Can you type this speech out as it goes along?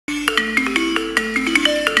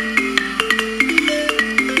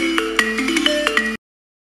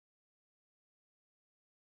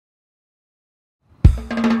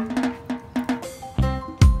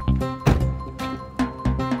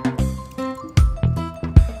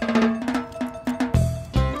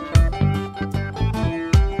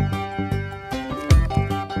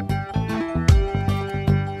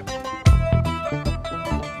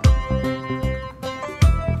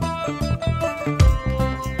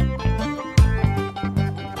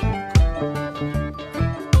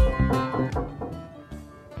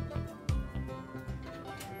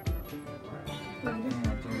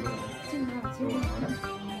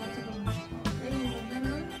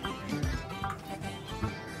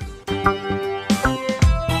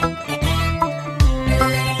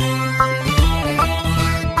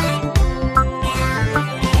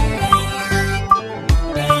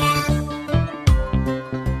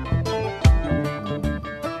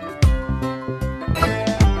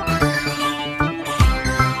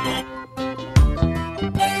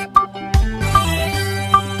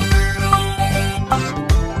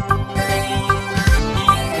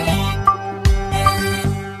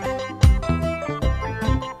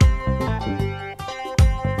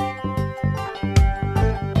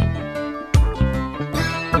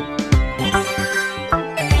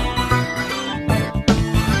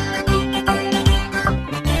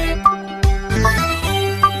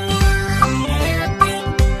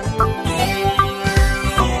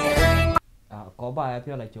bài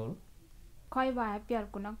appeal là chốn coi bài appeal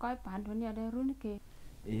của nó coi bản thôi nhà đây run kì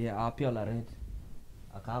appeal là red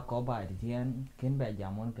cá có bài thì thiên kiến bài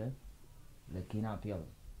jamon cái là kiến appeal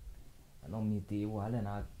nó mi tí quá là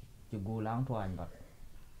na chú gu lang thôi anh bật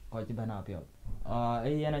coi chú bên appeal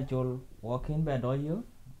ấy anh chốn walking bài đôi yếu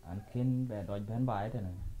anh kiến bài đôi bên bài thế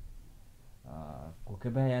này của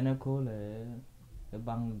cái bài anh cô là cái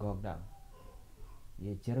băng gọt đào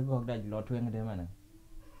ye chơi gọt đào lọt thuyền cái mà này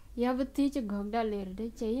ya vật tí chứ gọt đào lề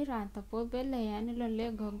đấy chế ra tập phố bé lề anh lên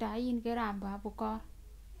lề gọt đào in cái ram bà bố con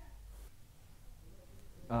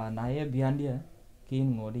nãy bian dia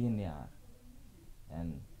kin ngồi đi nhà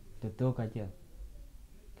and tutu kacha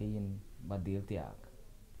kin badir tiak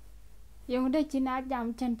yung đây chỉ nát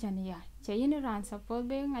jam chân chân ya chế in ran tập phố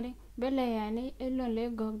bé ngay đấy bé lề anh lên lề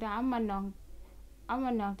gọt đào mà nong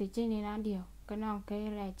thì chỉ nên ăn điều cái nong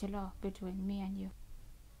cái lề cho lo between me and you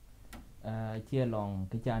chia lòng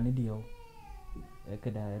cái cha này điều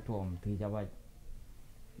cái đại tuồng thì cho vậy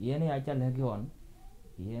yên này ai cha lấy cái hòn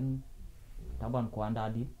yên ta ban quan đã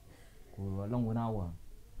đi của long của nào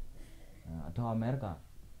to America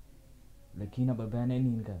lekina beben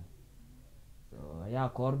enin ka ya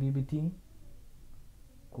kor bibiting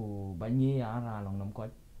ku banyi ya ra long nam ko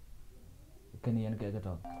kenian ke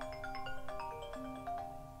to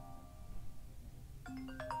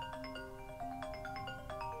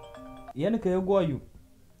yên cái gua yu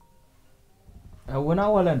wona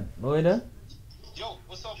walan loy da yo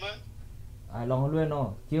what's up man ai long lue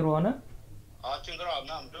no chiro na chingram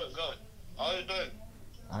now I'm doing good how you doing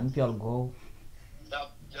an pial go da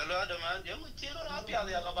jalo da man yo chiro na pial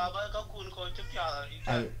ya ka baba ka kun ko chu pial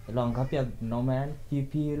ai long ka pial no man chi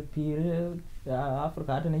pir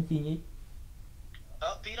Africa ta ne chi ni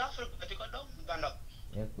pir Africa ti ko do gandak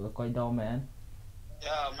ko do man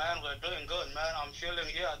yeah man we're doing good man I'm chilling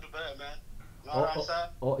here at Dubai man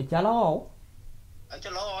chalo anh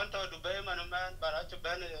chalo on to Dubai man but I just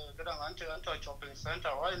been cái to shopping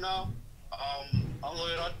center right now I'm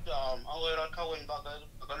going to go in back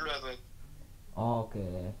cái lừa rồi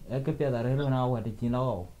okay cái pial da re na wa ti chi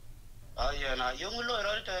lo yeah na yung lừa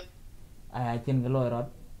rồi ten chin cái lôi rồi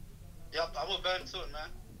yep I'm going to soon man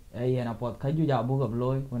yeah na pot khai ju ja bu gặp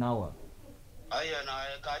lôi của nào yeah na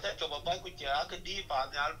cái cho bà của chị cái đi phạt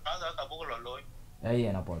nhà đó là cả bu lôi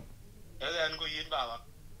yeah na pot anh có yên bảo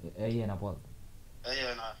yeah na pot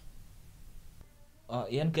yeah na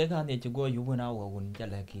yên cái kan thì chú go yu bu nào wa un cha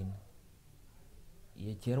lekin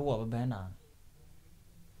ye chero wa ba na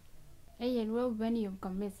ấy yên wo bên yum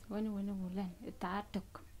kamis when wulan ta tuk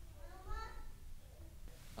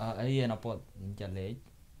yeah na pot in cha le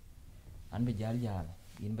an be jar jar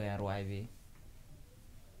in ba roi vi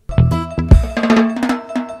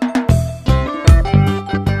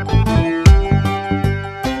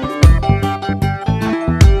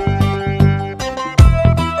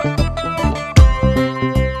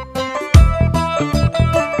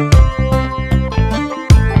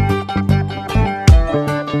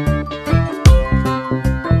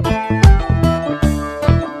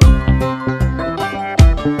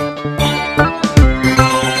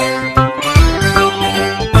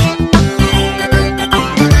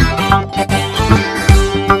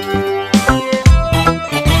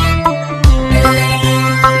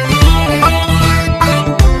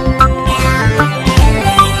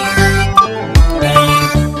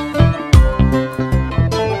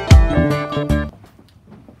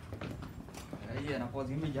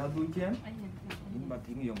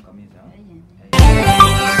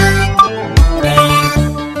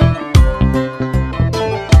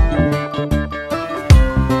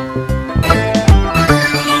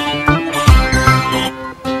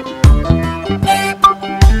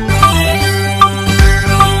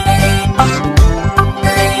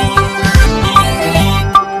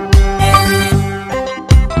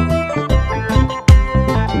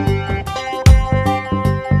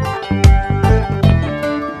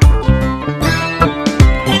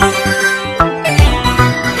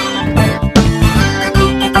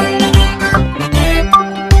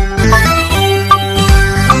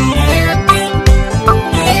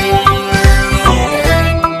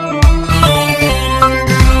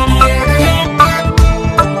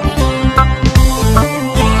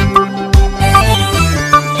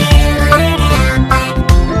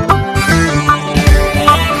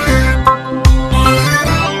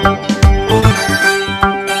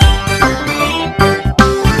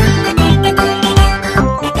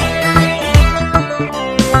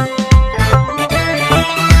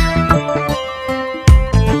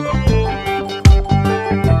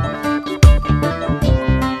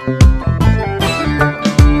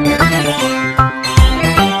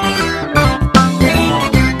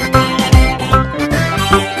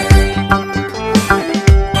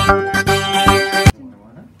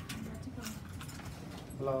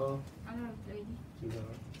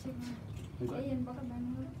Ayan baka ba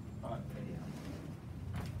nung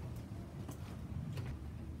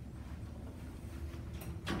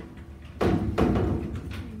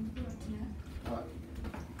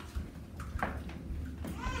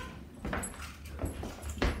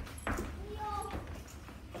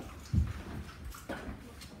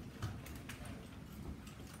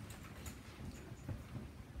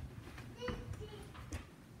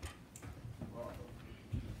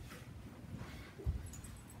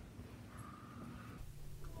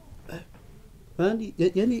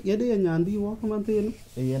Yadi nyandi walk man tin.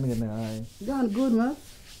 Ayan cái này. Gan good man.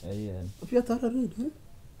 Ayan. Apia tara red.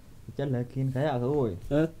 Chắc là kín cái à rồi.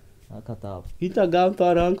 Cả tập. Kita gam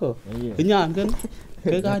tara anko. Ayan. Nyan kan.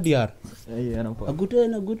 Ke ga diar. Ayan apa.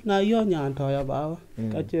 Agut na yo nyan to ya ba.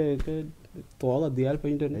 Ka che ke to ga dial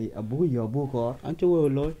pin tin. Ay abu yo abu ko. An chu wo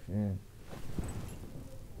loy.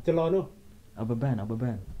 Che lo no. Abu ban.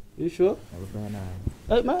 You sure? Abu ban này.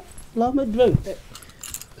 Ê má, lo me drink.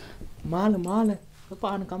 Male. Cái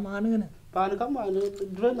pan cầm ăn nữa nè. Pan kam ma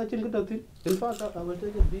drink na chin ka tin. In fact, I will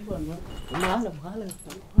take a big one man.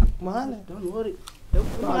 Male. Don't worry.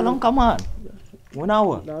 Mà nó cầm ăn. Muốn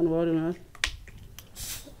đâu à? Don't worry man.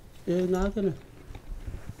 Ê na cái này.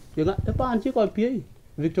 Yung the pan chi ko pi.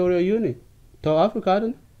 Victoria Uni. To Africa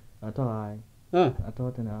din. Thôi. Ah.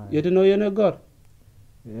 Thôi thế nào. You don't know you no god.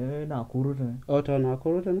 Nào curu thế. To na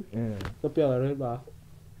ko din. Ka pia red ba.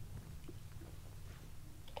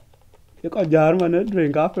 You got jar man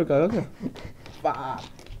drink Africa okay. Ba.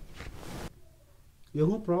 You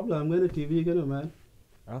no problem when the TV cái man.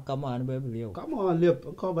 Nó cầm ăn bê liều. Come on, Lip.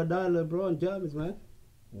 Call by LeBron James, man.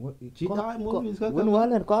 She died movies. Vẫn quá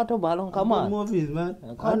lên có cho bà long cầm ăn. Movies, man.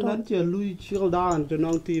 Anh chỉ lui chill down to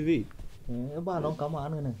non TV. Bà long cầm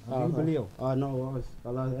ăn cái này. Bê liều. No worries.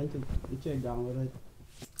 Kalau anh chỉ down rồi.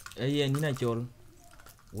 Ấy như này chôn.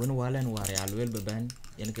 Vẫn quá lên hòa real wel bê bên.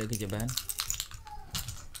 Yên cái jaban.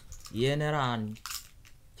 Yên ran.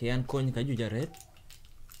 Chỉ ăn con cái gì rết.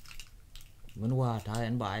 Vẫn hòa thái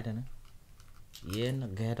anh bài thế này.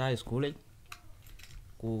 Yên ghé ra school ấy.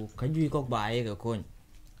 Ku cái gì có bài cái con.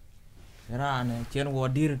 Ra này trên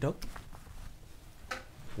wo đi được.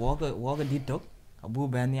 Wo cái đi được. Abu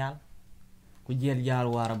ben yal. Ku jel yal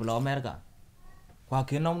wara blo America. Kwa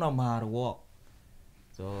kinom na mar wo.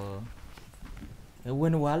 So e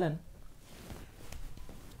wen walen.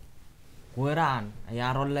 Ku ran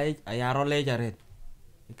ayaro le jaret.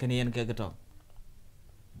 Ikenien ke gato.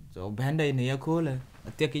 So bende ne yakole.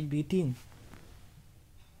 Atek ik biting.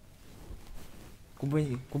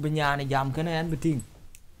 Ku benya ni jam kene en biting.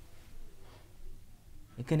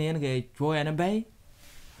 Ikenien ke chua en bay.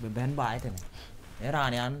 Be ben bai thế này. Era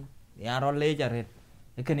ni an ya ro le jaret.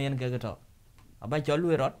 Ikenien ke gato. Aba cho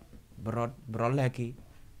lui rot. Brot leki.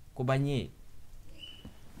 Ku banyi.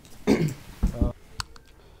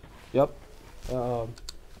 Yep.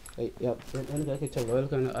 Yep. Anh cái chào lỗi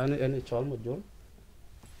cái anh chọn một chút.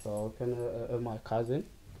 So can my cousin.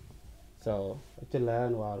 So it's a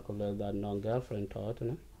land while called that non girlfriend taught,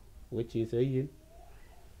 which is a yin.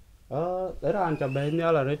 There are ancha ben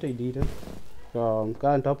yala rete di den. So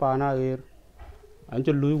kan to pa na er.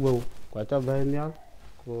 Ancha lui wo kwa cha ben yal.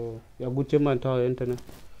 Ko ya guche man to internet.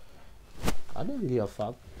 I don't give a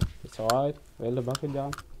fuck. It's alright. Well the back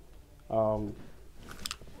down.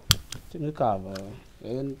 Chính cả và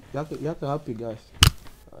em yak happy guys.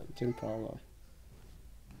 Chính problem.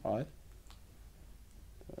 Alright.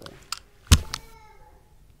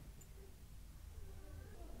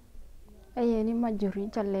 Ayan ni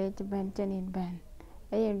Majur chale ben chenin ben.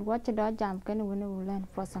 Ayan watch da jam kan wona wulan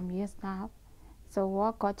for some years now. So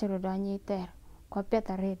wa ko chero da ni ter. Ko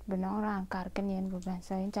peta red benong ran kar kan yen bu ben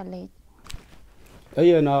so in chale.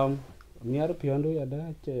 Ayan miar piondo ya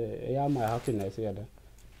da che ya my happiness ya da.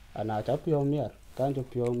 Ana cha pio miar kan cho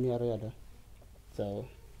pio miar ya da. So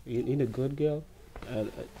in a good girl.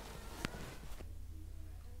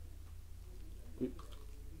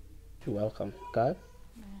 You're welcome. Okay?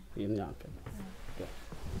 In Yanka.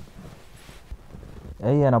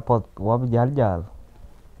 Ấy anh pot wab jal.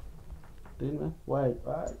 Didn't wait.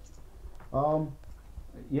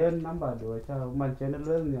 Yen number do cha man channel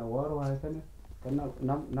wel ni war wa kan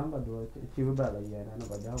number do chi ba la yen na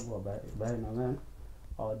ba da go ba na man.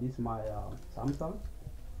 This my Samsung.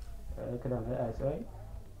 Kadang I say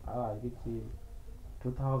I get you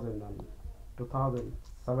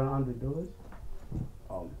 $2,700.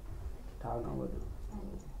 Town number do.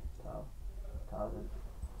 Thousand.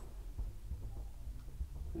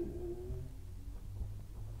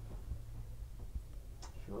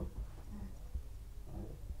 Sure.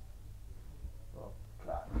 Oh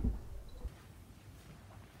God.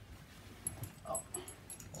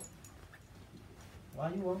 Why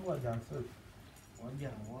you want what jam food? What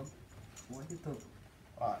you took?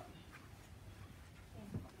 Alright.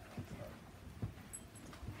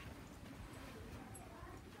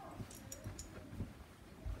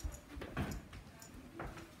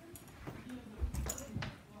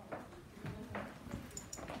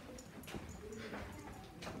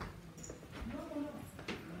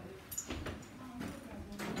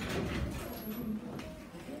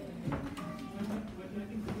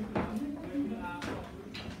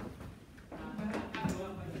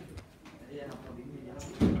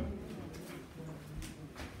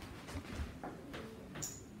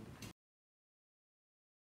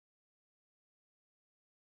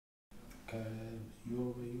 Okay,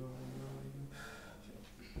 you.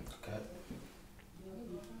 Okay.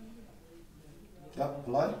 Yep,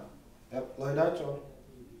 light. Yep, light out, Joe.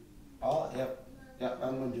 Oh, yep. Yep,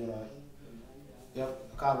 I'm going to do that.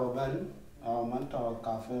 Yep, carbo ben. Manto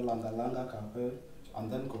cafe, langa cafe. And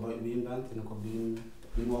then go by being bent in a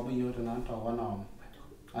being what we use and anto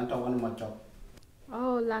one Machok.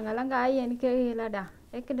 Oh, langa yen ke lada.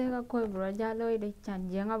 Ekede ka koi bro jalo de chan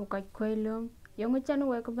jenga bu ka koi lum. Yung chan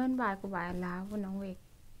we ko ben ba ko ba la bu nang we.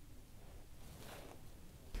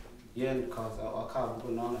 Yeah, because I can't go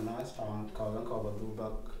on a nice time because I'm going to do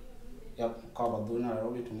back. Yep, cover do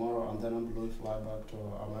Nairobi tomorrow and then I'm going to fly back to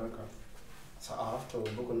America. So I have to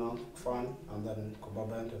book a non fun and then go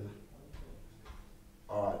Babenton.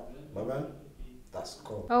 Alright, Baben, that's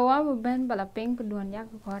cool. Oh, wa bu ben bala pink duan yak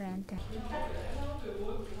ko rente.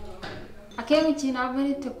 Akemi china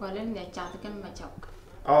bani to kolen ne chat kan Machok.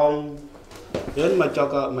 Then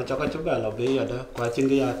Machok chubela be yada kwachin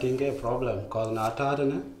ga yatin problem cause na ta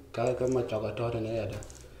ne ka Machok ta ne yada.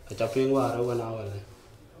 A chapin wa ra wana wala.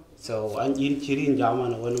 So an in chirin jama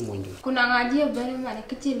na wani munju. Kuna ngaji ben man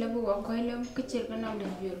kichil lebu wa koi lum kichil kan na de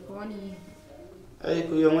ko wani. Ai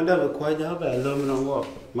ku yung da ko ja ba lom no wo.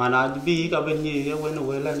 Mana bi ka ben ni ya wani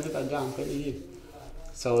wala ni ka jam ka yi.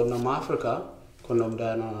 So no Africa kunom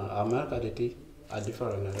da na America de ti a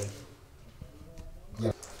different na.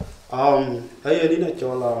 Ai ni na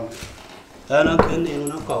chola. Ana ken ni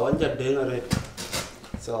na ko wan ja de ngare.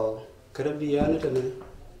 So kada bi ya ne tane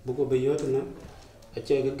buko be yo tane. A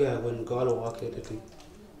check ga when go lo wa ke ti.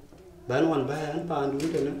 Ban wan ba an pa ndu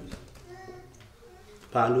tane.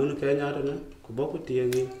 Pa ndu ke nya tane ku boku ti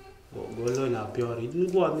ngi go lo na pyo ri ni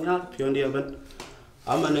go mi ya pyo ndi ban.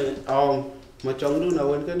 Amane ma chong du na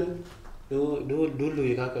wen kana du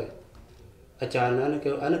lu ka ka. A cha na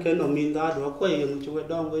ana ke no min da do ko yi mu chu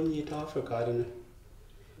dong wen yi ta Africa ni.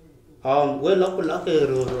 We lo ku la ke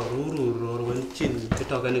ro wen chin ke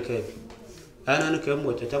to ka ne ke. Ana ke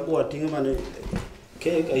mo cha bo ting ma ne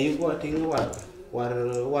ke ayu bo ting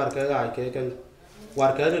war ke ga ke kan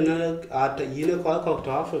war ke ne a ta yi ne ko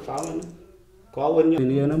ta Africa ma ne. Có vấn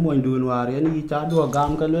đề nó muốn đuổi vào rồi anh cha đùa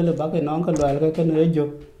gam cái lưỡi là bác cái nón cái loại cái này jo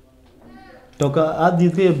to ka adi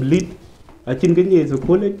the bleed a chin cái gì rồi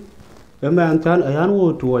cố lên em mà anh chan ở anh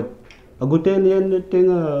vô chuột a gut ten yen ten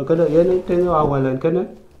cái đó yen ten a walan cái này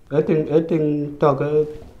ở ten to cái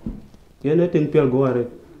yen ten piel go rồi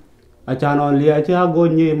a chan on lia cha go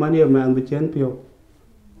nyi man ye man bị chen piel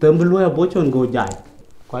tem lưỡi a bo chon go dài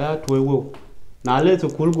quá ya thuê vô nã lên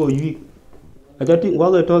school go yi a cha tin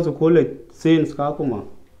wa cái to school le since ka kuma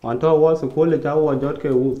on to wa school le cha wa jot ke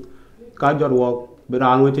u ka jot wa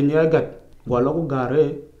birang we tin ye gat wa lo ko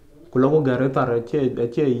gare ku lo ko gare tar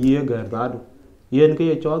che ye gar dadu yen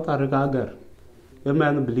ke cho tar ka gar e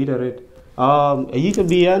man bleeder it yi ke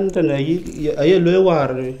bian tan yi le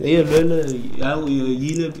war yi le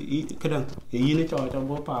yi ne kadang yi ne cho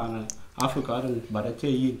bo pa na Africa dan ba da che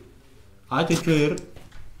yi a che chwer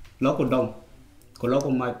lo ko dom ko lo ko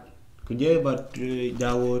ma ku je ba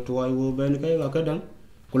jawo to ai wo ben kai ba kadang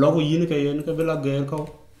ku lo ko yi ne ke yen ke bela ge ko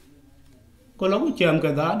lo ko chem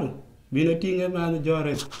ka dadu bina tinga man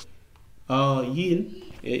jore yin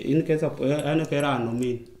in ke sa ana ke ra no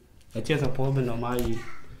mi a che sa po ben no mai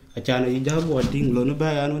a cha na ja bo ting lo no ba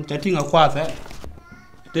an ta tinga kwa sa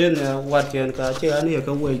ten wat chen ka che an ye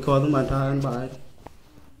ka we ko ma ta an ba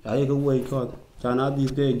ai ka we ko cha na di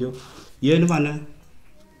ke jo yen ma na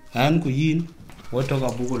an ku yin wo to ka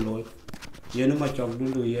bu ko lo yen ma chok du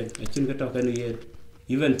lu yen a chin ka to ka ni yen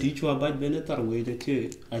even teach wa ba ben tar we de che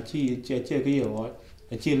a chi che ke ye wa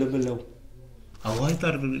a chi le belo a wa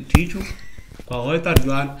tar teach kwa wa tar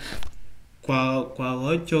juan kwa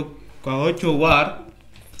wa cho war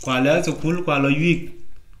kwa la su kul kwa lo yik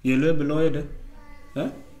ye le belo de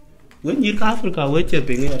we ni ka Africa we che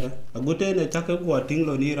pe nge a gute ne ta ke wa ting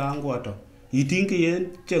lo ni rang wa to yi ting ke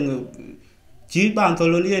yen cheng chi ban to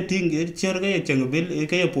lo ni ting ge cher ge cheng bil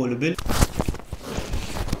ke ye pol bil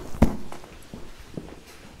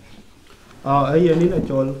ấy yên là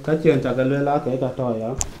chôn cái chuyện chả cái lưỡi lá cái cả trò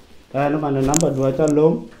á nó mà number 2 cho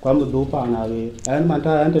lốm qua một đu pa nào về mà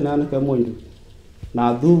ta anh tên nó cái mồi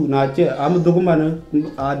na du na che am du mà nó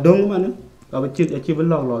dong mà nó cái chi bên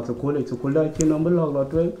lò school đó chi nó bên lò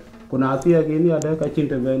thôi còn à thì cái này ada cái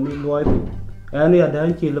chuyện về ni loi này ada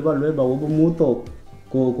chi là bao loi bao mu to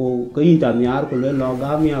ko cái gì chẳng nhar ko loi lò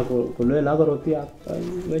gam ya ko loi lá cái roti à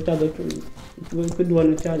với cha cái đuôi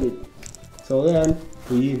nó cha gì số cái anh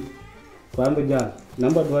thì quan bây giờ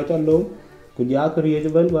number 2 cho lốm kuja kriye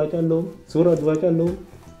ben 2 cho lốm sura 2 cho lốm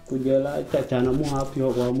kuja la cha na mu ha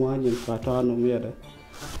pyo ko mu ha nyin pa ta no me da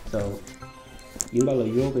so imba la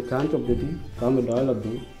yo ke chan chop de ka me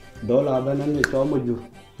do la ben ne cho Majur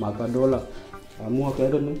ma ka do la mu ka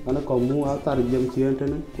de ne ana ko mu ha tar jem chien te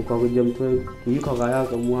ne ku ko jem twe ku ko ga ya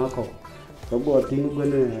ko mu ha ko ko bo ting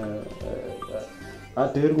ben a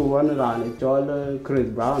ter ku wan ra ne cho Chris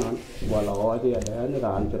Brown wala o ti da ne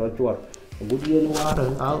ra cho chuột Budien water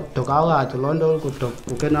out to Kaga to London,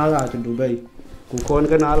 to Canada to Dubai, to Con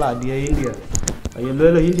Canala, dear India. I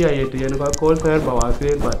learn India yet, and got cold fair, but I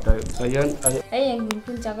feel, but I ain't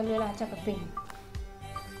been Jagalilla Chakapin.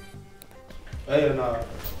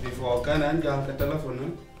 Before can and young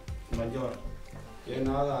telephone, Major.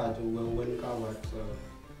 Canada to win covered, so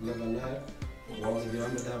never let was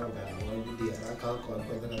beyond the Taraban, one dear, I can't call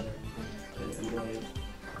for the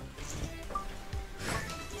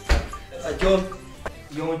Achol,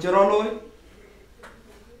 you want your own?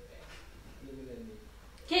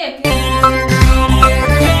 Kek.